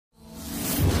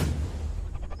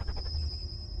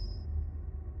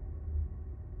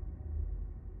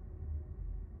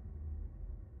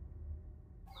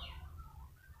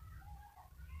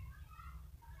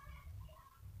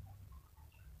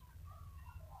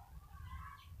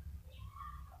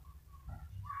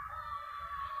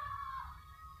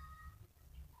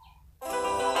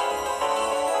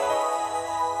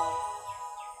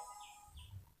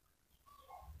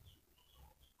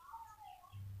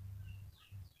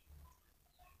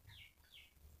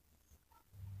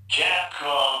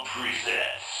Capcom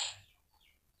presents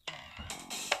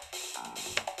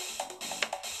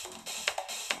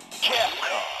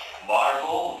Capcom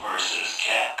Marvel vs.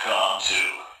 Capcom 2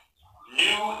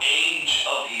 New Age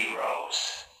of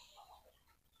Heroes.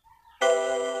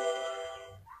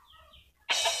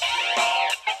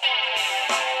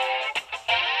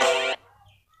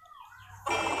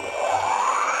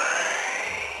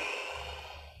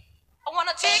 I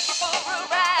wanna take you for a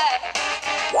ride.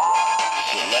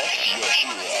 Select your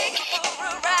hero. Take you for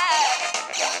a ride.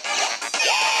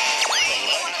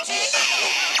 I wanna take you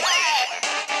for a ride.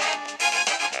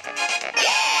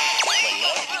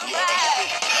 Select your assist.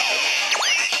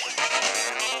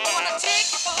 I wanna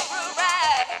take you for a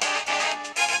ride.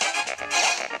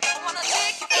 I wanna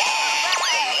take you for a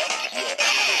ride. Select your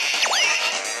assist.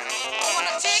 I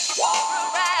wanna take you for a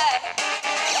ride.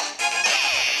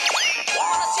 I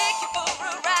wanna take you for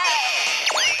a ride.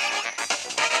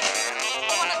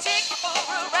 I wanna take you for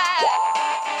a ride.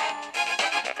 I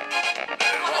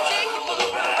wanna take you for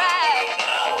a ride.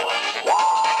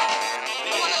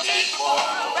 I wanna take you for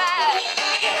a ride.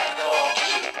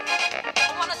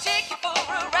 I wanna take you for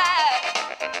a ride.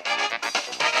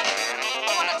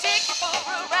 I wanna take you for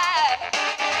a ride.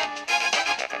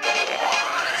 I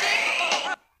wanna take you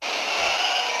for a ride.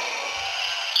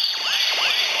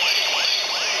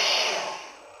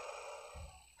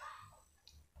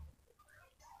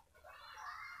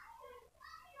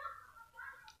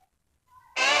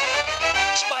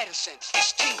 Spider sense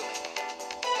is tingling.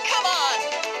 Come on!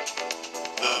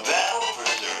 The battle for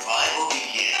survival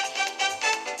begins.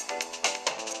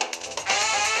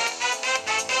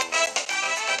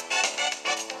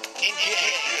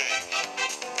 Engage.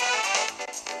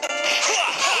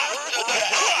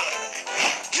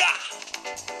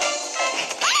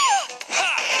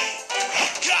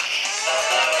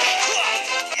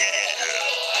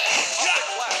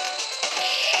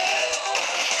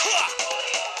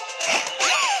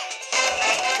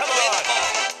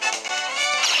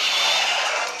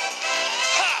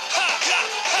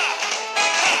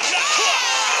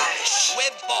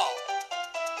 Web ball.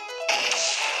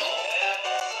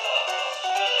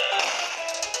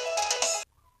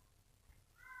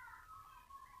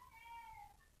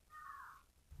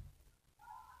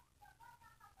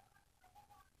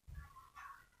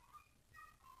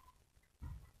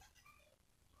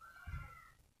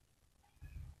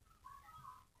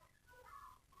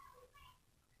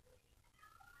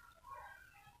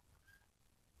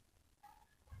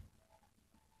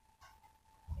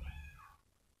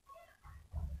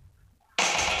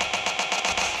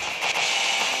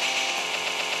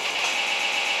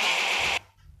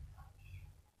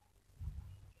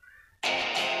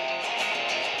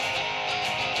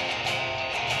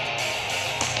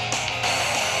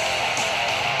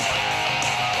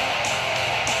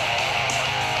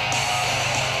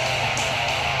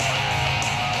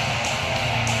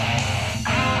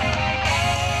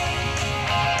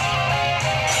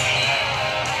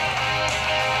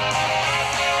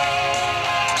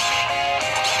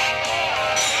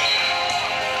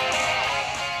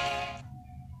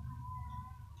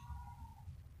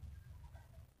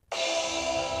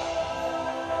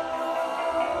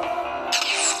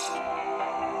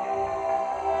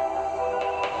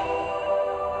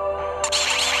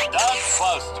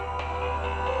 Faust.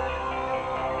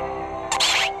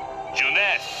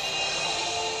 Jeunesse.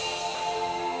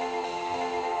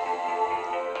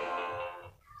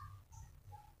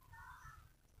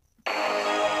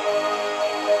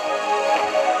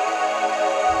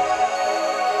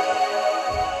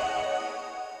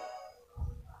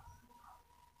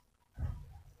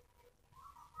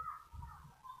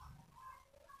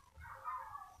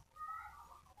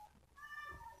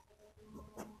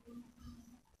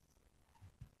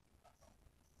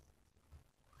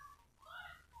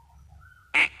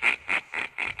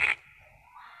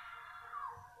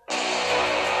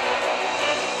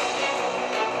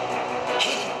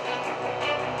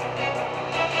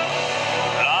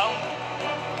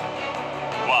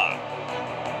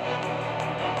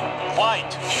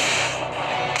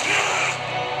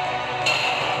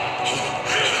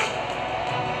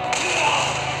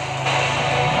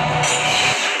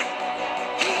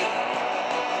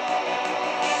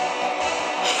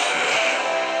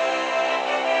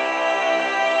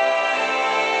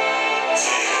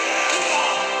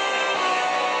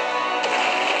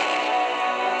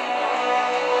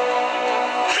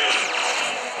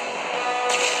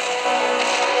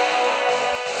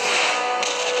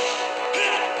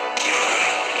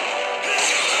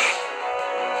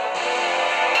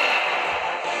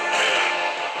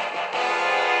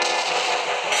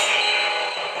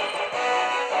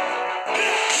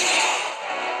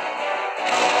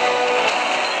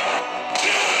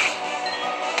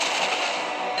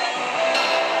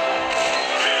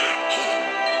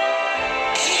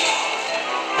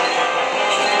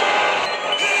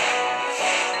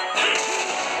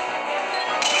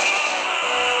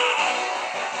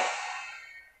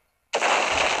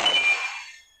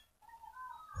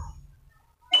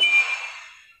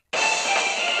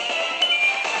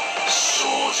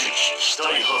 時期期待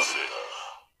外れだ。